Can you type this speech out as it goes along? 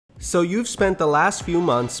So you've spent the last few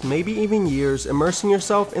months, maybe even years, immersing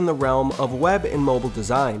yourself in the realm of web and mobile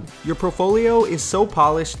design. Your portfolio is so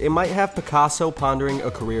polished it might have Picasso pondering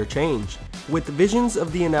a career change. With visions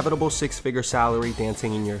of the inevitable six-figure salary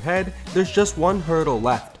dancing in your head, there's just one hurdle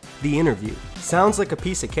left: the interview. Sounds like a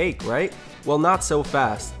piece of cake, right? Well, not so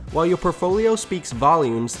fast. While your portfolio speaks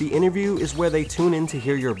volumes, the interview is where they tune in to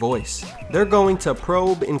hear your voice. They're going to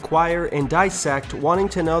probe, inquire, and dissect, wanting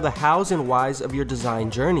to know the hows and whys of your design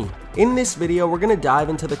journey. In this video, we're going to dive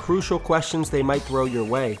into the crucial questions they might throw your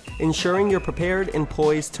way, ensuring you're prepared and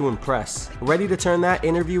poised to impress. Ready to turn that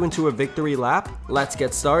interview into a victory lap? Let's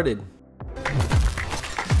get started.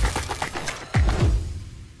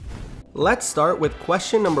 Let's start with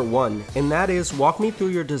question number 1, and that is, walk me through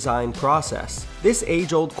your design process. This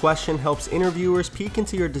age-old question helps interviewers peek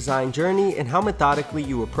into your design journey and how methodically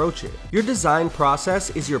you approach it. Your design process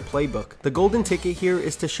is your playbook. The golden ticket here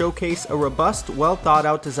is to showcase a robust,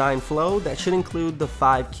 well-thought-out design flow that should include the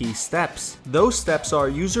 5 key steps. Those steps are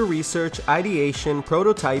user research, ideation,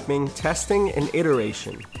 prototyping, testing, and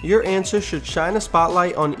iteration. Your answer should shine a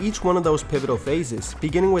spotlight on each one of those pivotal phases,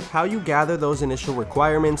 beginning with how you gather those initial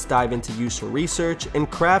requirements, dive into user research, and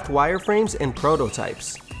craft wireframes and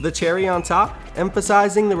prototypes. The cherry on top?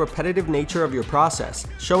 Emphasizing the repetitive nature of your process,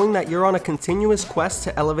 showing that you're on a continuous quest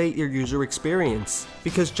to elevate your user experience.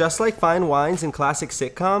 Because just like fine wines and classic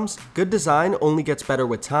sitcoms, good design only gets better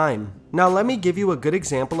with time. Now let me give you a good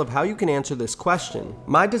example of how you can answer this question.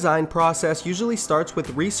 My design process usually starts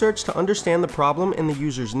with research to understand the problem and the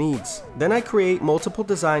user's needs. Then I create multiple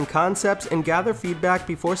design concepts and gather feedback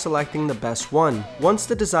before selecting the best one. Once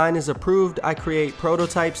the design is approved, I create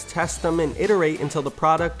prototypes, test them, and iterate until the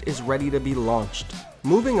product is ready to be launched.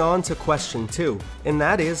 Moving on to question 2, and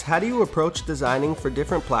that is, how do you approach designing for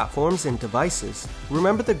different platforms and devices?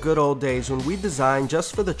 Remember the good old days when we designed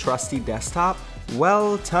just for the trusty desktop?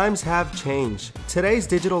 Well, times have changed. Today's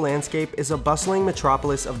digital landscape is a bustling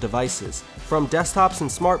metropolis of devices, from desktops and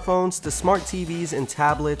smartphones to smart TVs and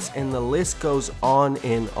tablets, and the list goes on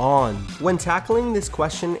and on. When tackling this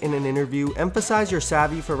question in an interview, emphasize your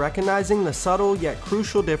savvy for recognizing the subtle yet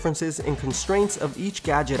crucial differences and constraints of each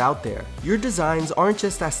gadget out there. Your designs aren't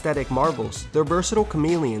just aesthetic marvels, they're versatile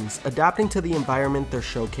chameleons, adapting to the environment they're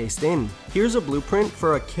showcased in. Here's a blueprint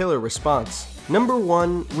for a killer response. Number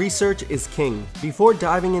 1, research is king. Before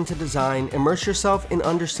diving into design, immerse yourself in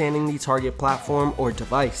understanding the target platform or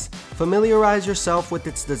device. Familiarize yourself with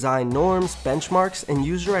its design norms, benchmarks, and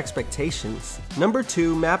user expectations. Number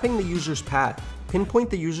 2, mapping the user's path. Pinpoint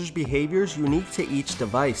the user's behaviors unique to each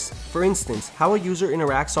device. For instance, how a user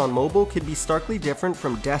interacts on mobile could be starkly different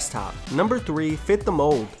from desktop. Number 3, fit the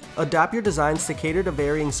mold. Adapt your designs to cater to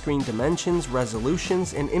varying screen dimensions,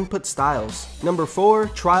 resolutions, and input styles. Number 4,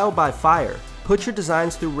 trial by fire. Put your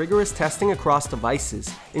designs through rigorous testing across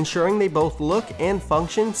devices, ensuring they both look and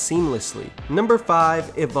function seamlessly. Number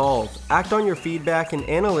 5, evolve. Act on your feedback and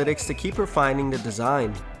analytics to keep refining the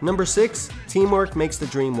design. Number 6, teamwork makes the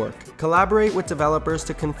dream work. Collaborate with developers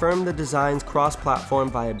to confirm the design's cross-platform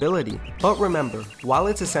viability. But remember, while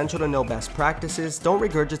it's essential to know best practices, don't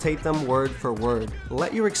regurgitate them word for word.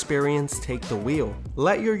 Let your experience take the wheel.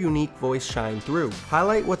 Let your unique voice shine through.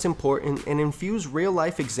 Highlight what's important and infuse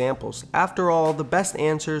real-life examples. After all, the best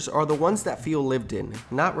answers are the ones that feel lived in,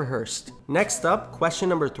 not rehearsed. Next up, question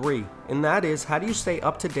number 3, and that is, how do you stay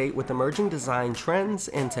up to date with emerging design trends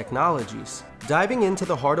and technologies? Diving into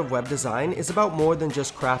the heart of web design is about more than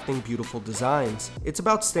just crafting beautiful designs. It's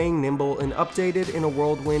about staying nimble and updated in a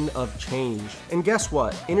whirlwind of change. And guess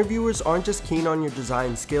what? Interviewers aren't just keen on your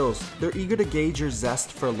design skills, they're eager to gauge your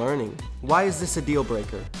zest for learning. Why is this a deal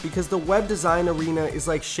breaker? Because the web design arena is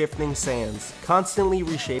like shifting sands, constantly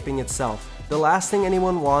reshaping itself. The last thing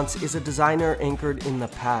anyone wants is a designer anchored in the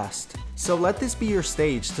past. So let this be your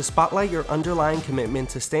stage to spotlight your underlying commitment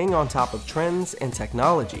to staying on top of trends and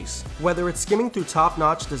technologies. Whether it's skimming through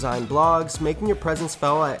top-notch design blogs, making your presence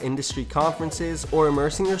felt at industry conferences, or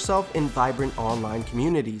immersing yourself in vibrant online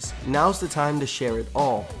communities, now's the time to share it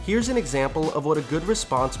all. Here's an example of what a good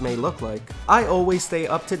response may look like. I always stay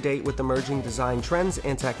up to date with emerging design trends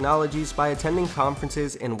and technologies by attending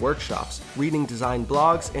conferences and workshops, reading design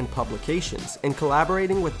blogs and publications, and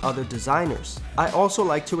collaborating with other designers. I also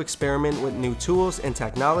like to experiment with new tools and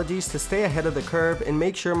technologies to stay ahead of the curve and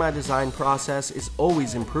make sure my design process is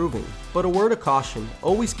always improving. But a word of caution,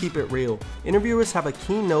 always keep it real. Interviewers have a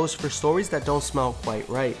keen nose for stories that don't smell quite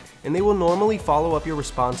right, and they will normally follow up your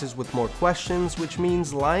responses with more questions, which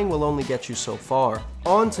means lying will only get you so far.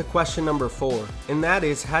 On to question number 4, and that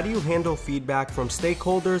is, how do you handle feedback from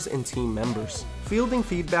stakeholders and team members? Fielding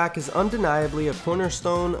feedback is undeniably a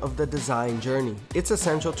cornerstone of the design journey. It's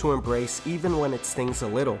essential to embrace even when it stings a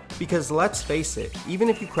little. Because let's face it, even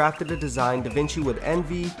if you crafted a design Da Vinci would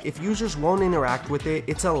envy, if users won't interact with it,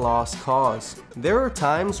 it's a lost cause. There are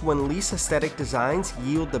times when least aesthetic designs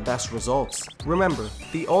yield the best results. Remember,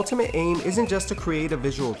 the ultimate aim isn't just to create a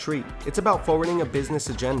visual treat, it's about forwarding a business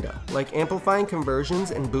agenda, like amplifying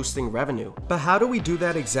conversions and boosting revenue. But how do we do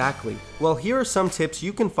that exactly? Well, here are some tips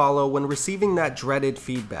you can follow when receiving that dreaded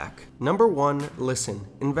feedback. Number 1, listen.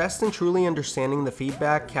 Invest in truly understanding the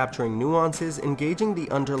feedback, capturing nuances, engaging the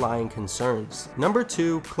underlying concerns. Number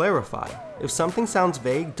 2, clarify. If something sounds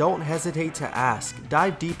vague, don't hesitate to ask.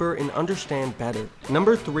 Dive deeper and understand better.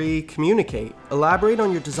 Number 3, communicate. Elaborate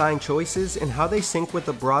on your design choices and how they sync with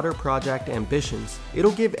the broader project ambitions. It'll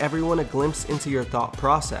give everyone a glimpse into your thought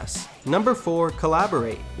process. Number 4,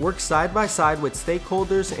 collaborate. Work side by side with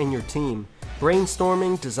stakeholders and your team.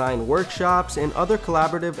 Brainstorming, design workshops, and other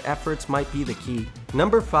collaborative efforts might be the key.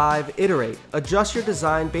 Number 5, iterate. Adjust your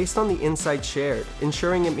design based on the insights shared,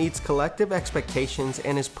 ensuring it meets collective expectations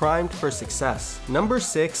and is primed for success. Number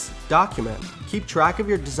 6, document. Keep track of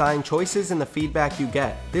your design choices and the feedback you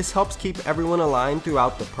get. This helps keep everyone aligned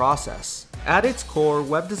throughout the process. At its core,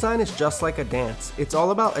 web design is just like a dance. It's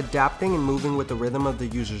all about adapting and moving with the rhythm of the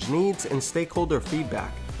user's needs and stakeholder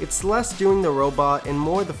feedback. It's less doing the robot and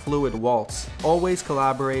more the fluid waltz, always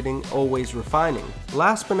collaborating, always refining.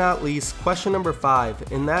 Last but not least, question number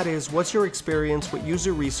 5, and that is, what's your experience with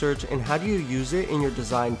user research and how do you use it in your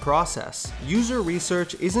design process? User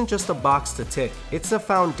research isn't just a box to tick, it's the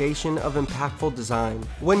foundation of impactful design.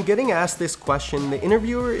 When getting asked this question, the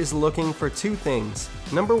interviewer is looking for 2 things.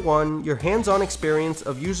 Number 1, your hands-on experience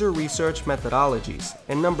of user research methodologies,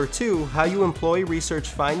 and number 2, how you employ research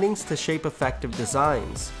findings to shape effective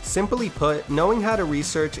designs. Simply put, knowing how to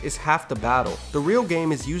research is half the battle. The real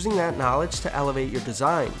game is using that knowledge to elevate your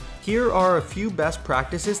design. Here are a few best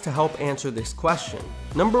practices to help answer this question.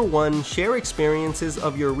 Number 1, share experiences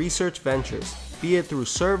of your research ventures, be it through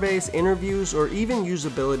surveys, interviews, or even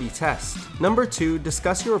usability tests. Number 2,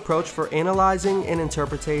 discuss your approach for analyzing and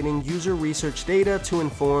interpreting user research data to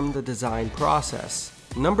inform the design process.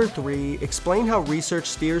 Number 3, explain how research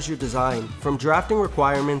steers your design, from drafting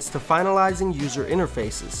requirements to finalizing user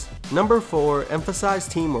interfaces. Number 4, emphasize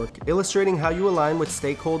teamwork, illustrating how you align with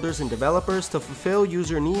stakeholders and developers to fulfill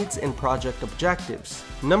user needs and project objectives.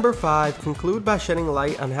 Number 5, conclude by shedding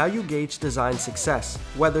light on how you gauge design success,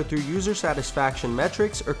 whether through user satisfaction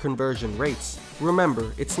metrics or conversion rates.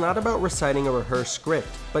 Remember, it's not about reciting a rehearsed script,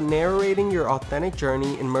 but narrating your authentic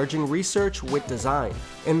journey and merging research with design.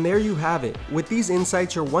 And there you have it. With these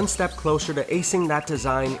insights, you're one step closer to acing that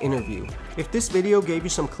design interview. If this video gave you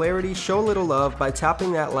some clarity, show a little love by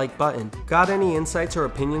tapping that like button. Got any insights or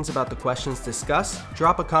opinions about the questions discussed?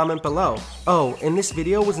 Drop a comment below. Oh, and this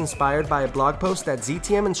video was inspired by a blog post that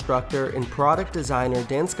ZTM instructor and product designer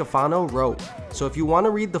Dan Scafano wrote. So if you want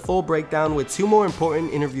to read the full breakdown with 2 more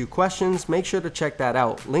important interview questions, make sure to check that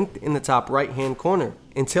out, linked in the top right hand corner.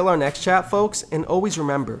 Until our next chat, folks, and always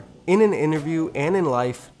remember, in an interview and in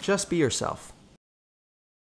life, just be yourself.